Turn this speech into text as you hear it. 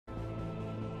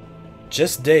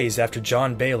Just days after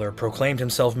John Baylor proclaimed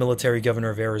himself military governor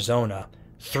of Arizona,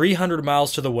 300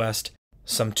 miles to the west,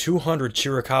 some 200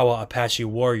 Chiricahua Apache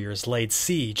warriors laid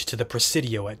siege to the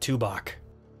Presidio at Tubac.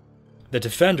 The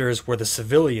defenders were the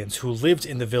civilians who lived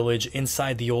in the village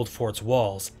inside the old fort's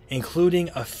walls, including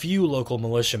a few local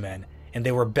militiamen, and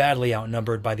they were badly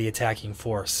outnumbered by the attacking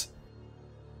force.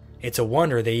 It's a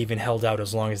wonder they even held out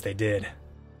as long as they did.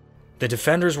 The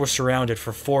defenders were surrounded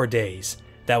for 4 days.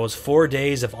 That was 4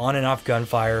 days of on and off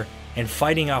gunfire and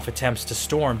fighting off attempts to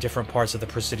storm different parts of the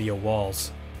Presidio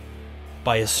walls.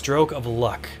 By a stroke of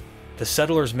luck, the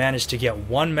settlers managed to get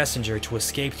one messenger to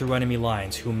escape through enemy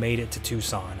lines who made it to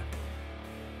Tucson.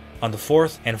 On the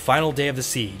 4th and final day of the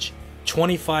siege,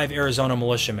 25 Arizona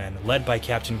militiamen led by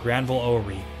Captain Granville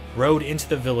Owery rode into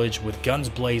the village with guns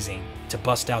blazing to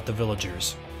bust out the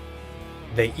villagers.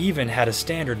 They even had a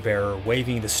standard bearer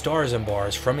waving the stars and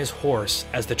bars from his horse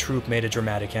as the troop made a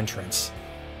dramatic entrance.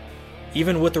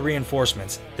 Even with the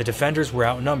reinforcements, the defenders were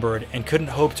outnumbered and couldn't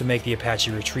hope to make the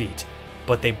Apache retreat,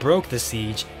 but they broke the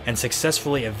siege and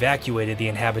successfully evacuated the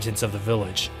inhabitants of the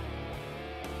village.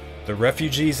 The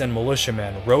refugees and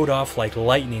militiamen rode off like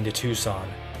lightning to Tucson,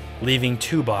 leaving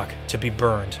Tubac to be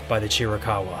burned by the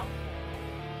Chiricahua.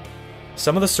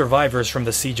 Some of the survivors from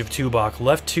the Siege of Tubac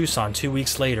left Tucson 2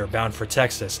 weeks later bound for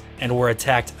Texas and were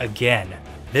attacked again,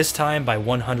 this time by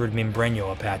 100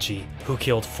 Mimbreño Apache, who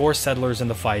killed 4 settlers in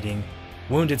the fighting,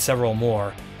 wounded several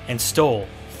more, and stole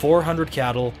 400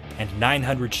 cattle and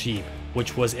 900 sheep,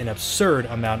 which was an absurd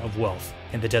amount of wealth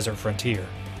in the desert frontier.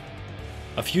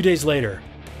 A few days later,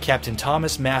 Captain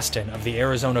Thomas Maston of the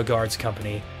Arizona Guards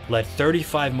Company led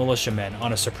 35 militiamen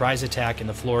on a surprise attack in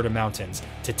the Florida mountains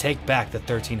to take back the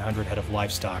 1,300 head of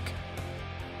livestock.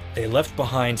 They left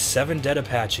behind 7 dead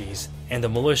Apaches, and the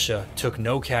militia took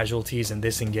no casualties in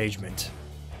this engagement.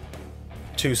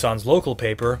 Tucson's local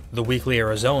paper, the Weekly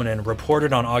Arizonan,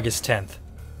 reported on August 10th,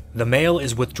 "The mail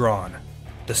is withdrawn.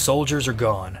 The soldiers are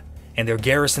gone, and their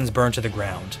garrisons burned to the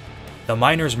ground. The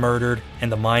miners murdered,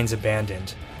 and the mines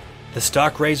abandoned. The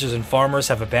stock raisers and farmers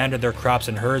have abandoned their crops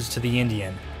and herds to the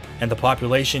Indian, and the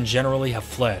population generally have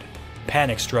fled,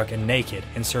 panic-struck and naked,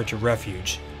 in search of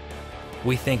refuge.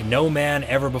 We think no man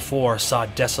ever before saw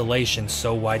desolation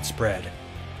so widespread.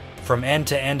 From end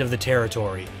to end of the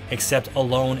territory, except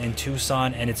alone in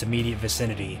Tucson and its immediate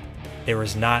vicinity, there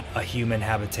is not a human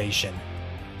habitation.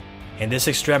 In this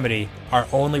extremity, our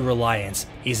only reliance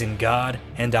is in God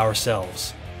and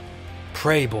ourselves.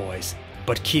 Pray, boys,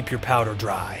 but keep your powder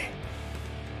dry."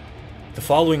 The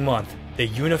following month, the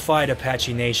unified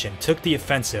Apache Nation took the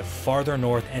offensive farther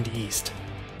north and east.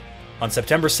 On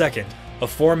September 2nd, a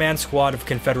 4-man squad of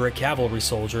Confederate cavalry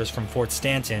soldiers from Fort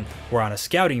Stanton were on a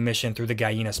scouting mission through the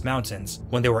Guyanas Mountains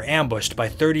when they were ambushed by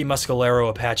 30 Mescalero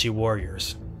Apache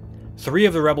warriors. 3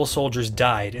 of the rebel soldiers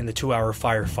died in the 2-hour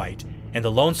firefight, and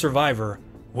the lone survivor,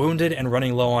 wounded and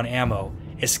running low on ammo,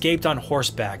 escaped on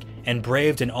horseback and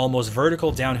braved an almost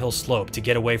vertical downhill slope to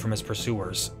get away from his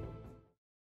pursuers.